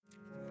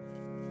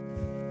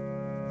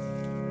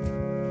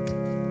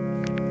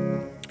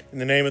In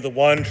the name of the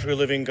one true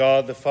living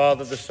God, the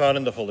Father, the Son,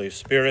 and the Holy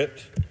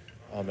Spirit.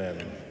 Amen.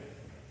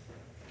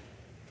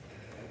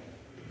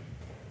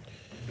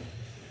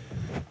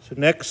 So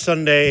next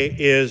Sunday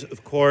is,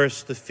 of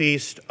course, the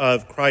Feast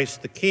of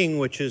Christ the King,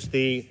 which is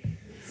the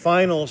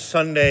final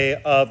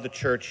Sunday of the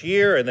church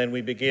year, and then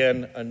we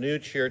begin a new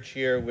church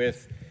year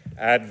with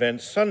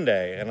Advent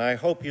Sunday. And I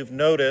hope you've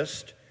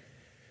noticed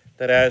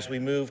that as we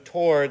move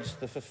towards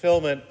the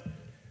fulfillment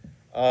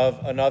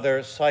of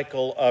another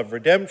cycle of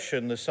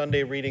redemption, the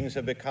Sunday readings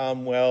have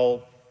become,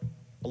 a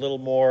little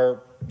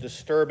more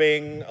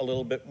disturbing, a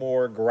little bit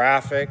more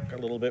graphic, a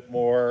little bit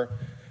more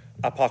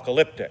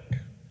apocalyptic.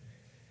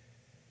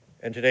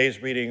 And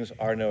today's readings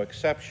are no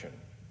exception.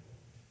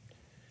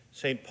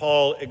 St.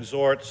 Paul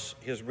exhorts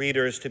his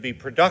readers to be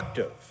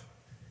productive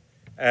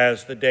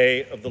as the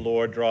day of the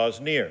Lord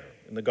draws near.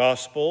 In the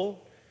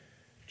Gospel,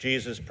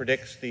 Jesus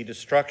predicts the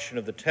destruction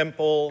of the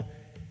temple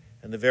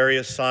and the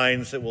various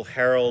signs that will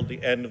herald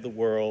the end of the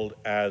world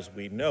as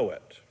we know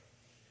it.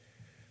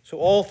 So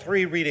all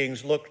three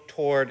readings look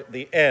toward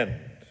the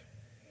end,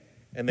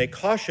 and they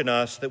caution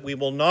us that we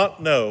will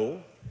not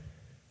know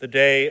the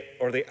day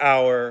or the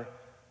hour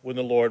when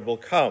the Lord will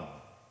come.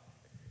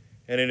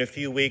 And in a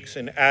few weeks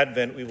in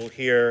Advent, we will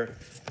hear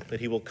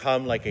that he will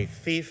come like a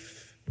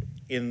thief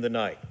in the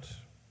night.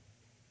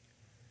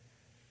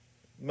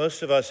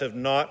 Most of us have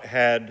not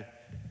had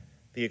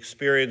the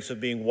experience of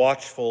being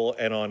watchful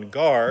and on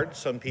guard.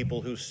 Some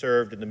people who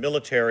served in the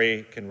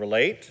military can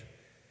relate.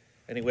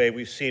 Anyway,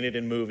 we've seen it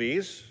in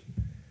movies.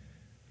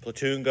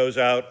 Platoon goes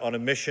out on a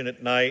mission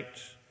at night.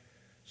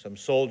 Some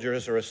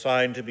soldiers are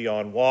assigned to be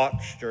on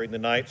watch during the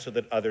night so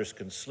that others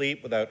can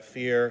sleep without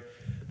fear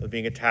of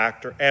being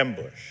attacked or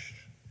ambushed.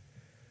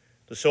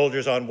 The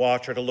soldiers on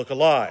watch are to look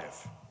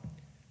alive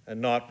and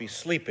not be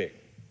sleeping.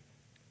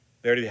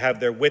 They're to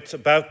have their wits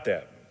about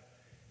them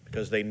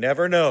because they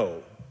never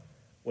know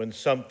when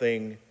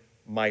something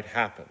might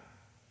happen.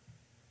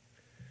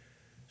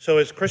 So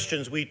as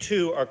Christians, we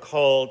too are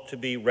called to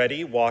be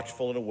ready,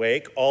 watchful, and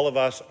awake. All of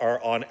us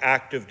are on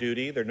active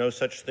duty. There are no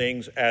such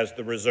things as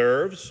the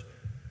reserves.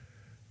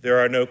 There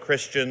are no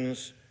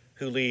Christians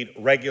who lead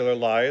regular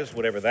lives,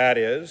 whatever that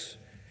is,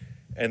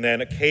 and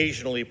then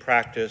occasionally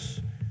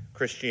practice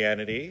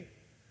Christianity.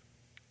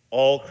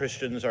 All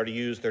Christians are to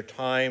use their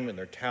time and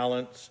their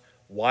talents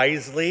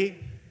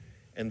wisely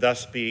and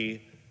thus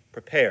be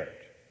prepared.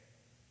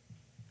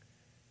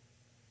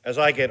 As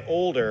I get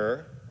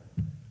older,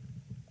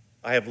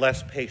 I have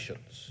less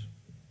patience.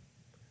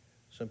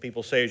 Some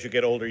people say as you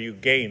get older, you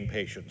gain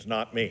patience,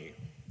 not me.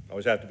 I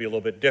always have to be a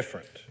little bit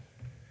different.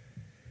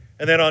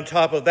 And then on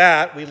top of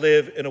that, we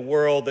live in a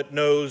world that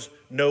knows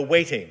no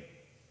waiting.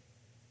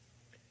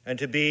 And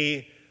to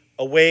be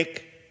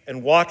awake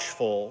and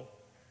watchful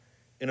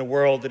in a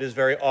world that is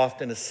very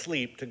often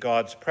asleep to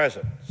God's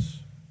presence.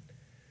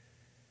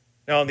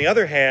 Now, on the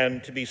other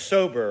hand, to be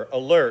sober,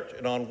 alert,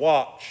 and on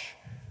watch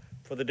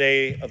for the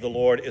day of the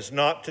Lord is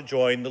not to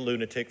join the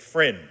lunatic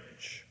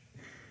fringe.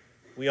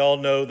 We all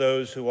know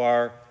those who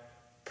are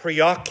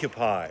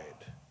preoccupied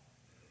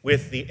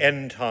with the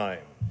end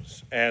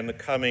times and the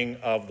coming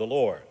of the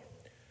Lord.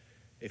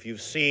 If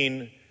you've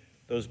seen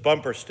those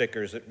bumper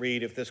stickers that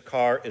read, "If this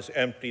car is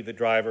empty, the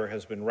driver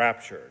has been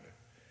raptured."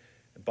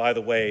 And by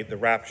the way, the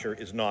rapture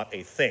is not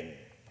a thing.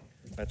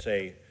 That's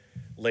a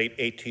late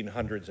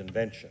 1800s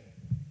invention.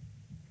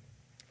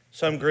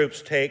 Some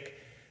groups take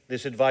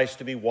this advice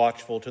to be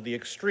watchful to the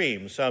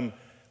extreme. Some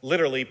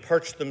literally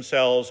perch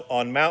themselves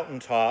on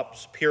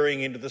mountaintops, peering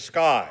into the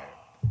sky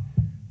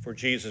for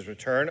Jesus'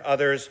 return.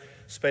 Others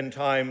spend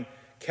time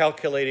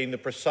calculating the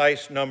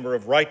precise number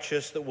of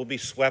righteous that will be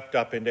swept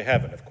up into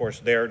heaven. Of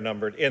course, they're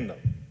numbered in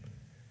them.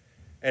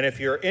 And if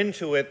you're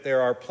into it, there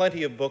are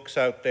plenty of books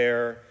out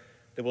there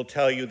that will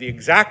tell you the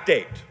exact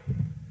date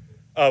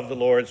of the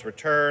Lord's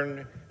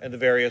return and the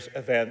various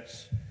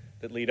events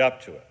that lead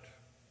up to it.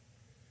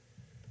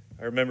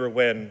 I remember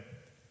when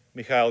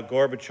Mikhail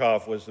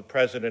Gorbachev was the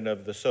president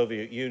of the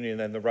Soviet Union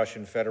and the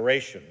Russian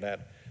Federation,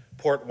 that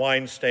port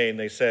wine stain,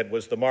 they said,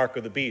 was the mark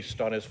of the beast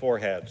on his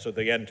forehead, so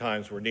the end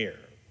times were near.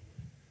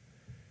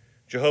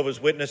 Jehovah's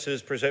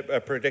Witnesses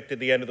predicted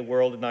the end of the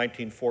world in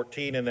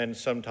 1914 and then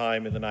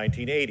sometime in the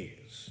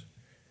 1980s.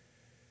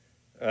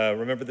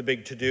 Remember the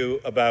big to-do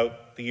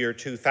about the year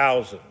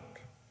 2000,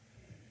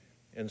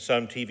 and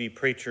some TV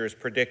preachers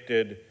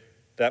predicted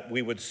that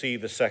we would see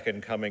the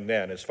second coming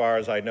then. As far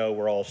as I know,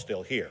 we're all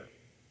still here.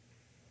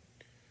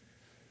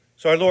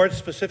 So our Lord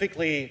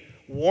specifically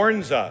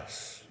warns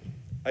us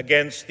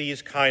against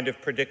these kind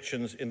of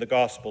predictions in the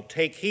gospel.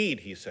 Take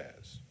heed, he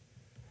says,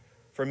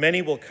 for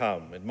many will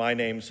come in my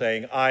name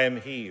saying, I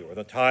am he, or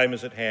the time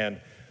is at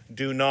hand.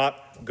 Do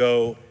not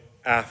go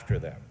after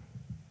them.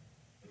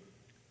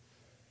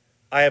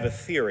 I have a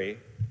theory,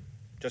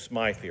 just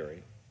my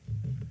theory,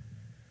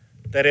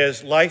 that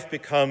as life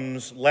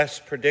becomes less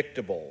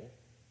predictable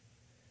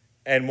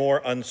and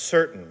more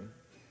uncertain,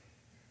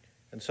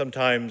 and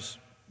sometimes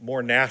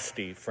more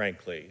nasty,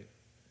 frankly,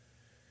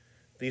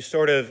 these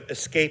sort of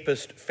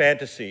escapist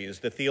fantasies,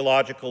 the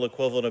theological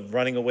equivalent of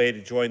running away to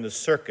join the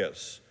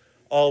circus,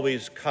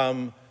 always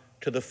come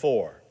to the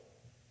fore.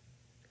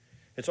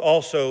 It's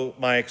also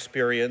my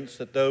experience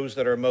that those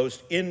that are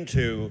most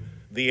into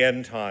the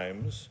end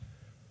times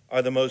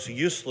are the most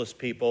useless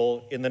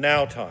people in the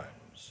now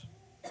times.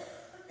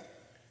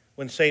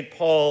 When St.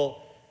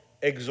 Paul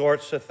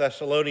exhorts the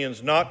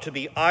Thessalonians not to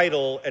be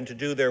idle and to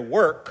do their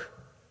work,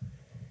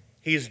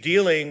 he's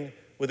dealing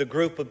with a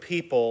group of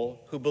people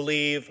who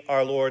believe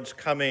our Lord's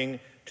coming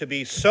to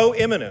be so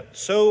imminent,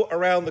 so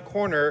around the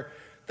corner,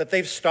 that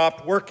they've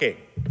stopped working.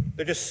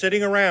 They're just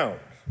sitting around,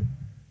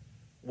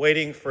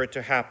 waiting for it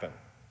to happen.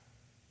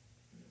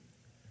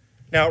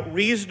 Now,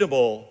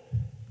 reasonable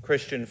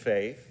Christian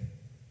faith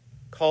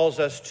calls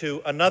us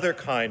to another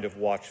kind of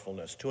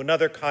watchfulness, to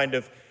another kind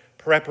of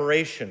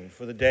preparation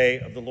for the day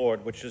of the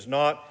Lord, which does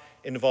not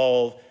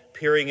involve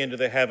peering into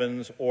the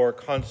heavens or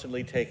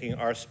constantly taking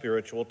our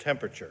spiritual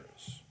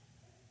temperatures.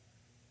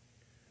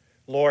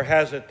 Lore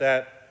has it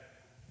that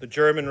the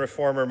German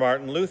reformer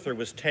Martin Luther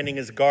was tending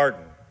his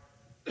garden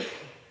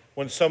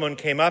when someone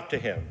came up to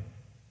him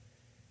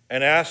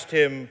and asked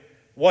him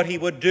what he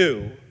would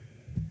do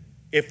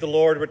if the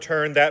Lord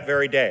returned that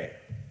very day.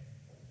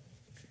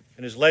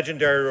 And his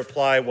legendary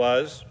reply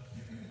was,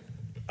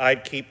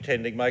 "I'd keep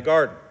tending my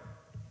garden."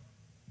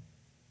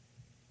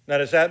 Now,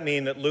 does that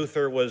mean that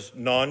Luther was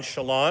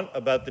nonchalant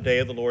about the day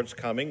of the Lord's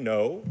coming?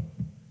 No.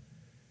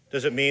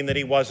 Does it mean that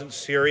he wasn't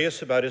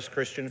serious about his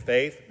Christian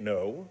faith?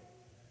 No.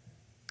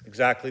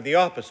 Exactly the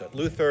opposite.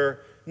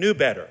 Luther knew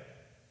better.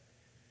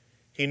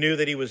 He knew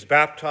that he was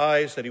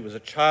baptized, that he was a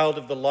child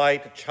of the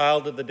light, a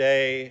child of the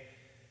day,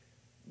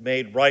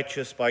 made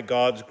righteous by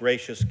God's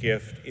gracious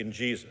gift in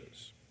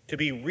Jesus. To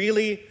be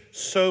really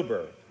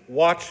sober,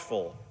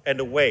 watchful, and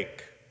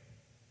awake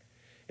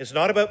is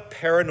not about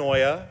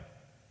paranoia,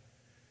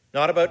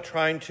 not about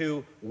trying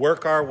to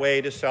work our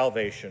way to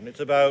salvation. It's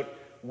about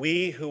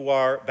we who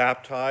are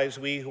baptized,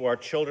 we who are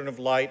children of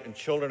light and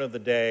children of the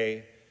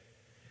day,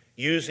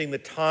 using the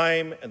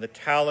time and the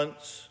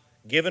talents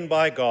given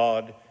by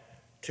God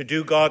to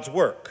do God's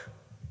work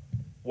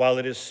while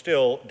it is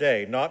still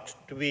day,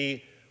 not to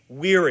be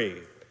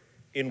weary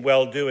in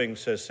well-doing,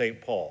 says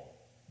St. Paul.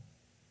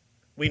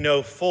 We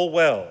know full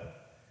well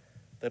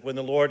that when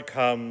the Lord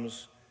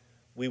comes,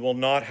 we will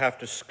not have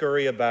to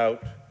scurry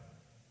about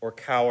or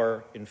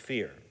cower in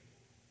fear.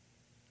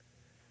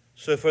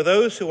 So for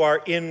those who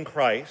are in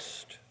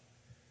Christ,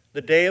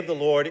 the day of the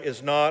Lord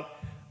is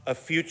not a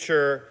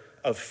future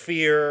of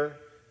fear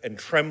and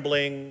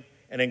trembling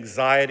and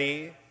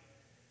anxiety,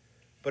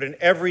 but an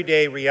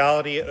everyday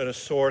reality and a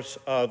source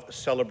of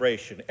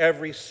celebration.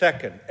 Every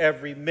second,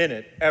 every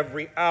minute,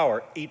 every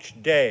hour,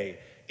 each day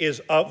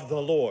is of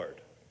the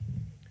Lord,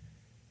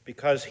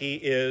 because he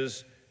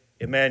is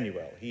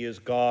Emmanuel. He is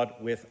God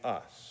with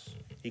us.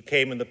 He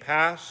came in the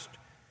past,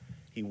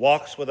 he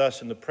walks with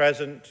us in the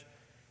present,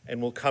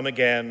 and will come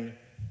again,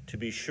 to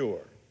be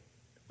sure.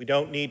 We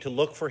don't need to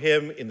look for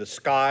him in the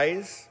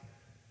skies,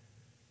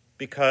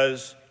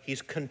 because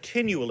he's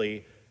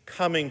continually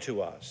coming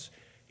to us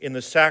in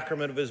the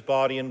sacrament of his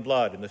body and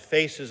blood, in the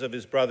faces of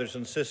his brothers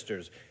and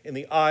sisters, in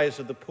the eyes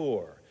of the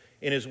poor,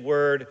 in his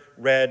word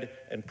read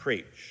and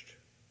preached.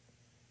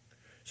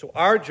 So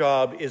our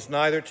job is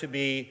neither to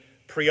be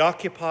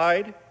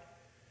preoccupied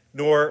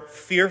nor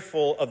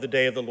fearful of the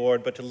day of the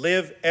Lord, but to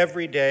live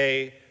every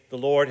day the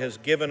Lord has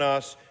given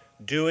us,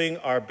 doing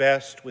our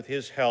best with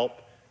his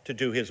help to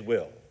do his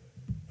will.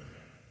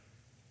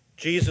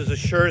 Jesus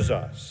assures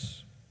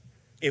us,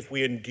 if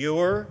we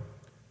endure,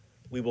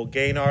 we will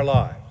gain our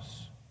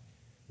lives,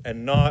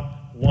 and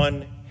not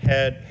one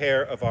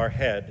hair of our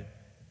head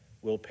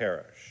will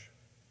perish.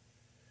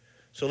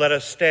 So let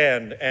us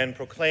stand and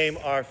proclaim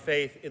our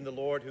faith in the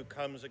Lord who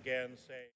comes again, saying,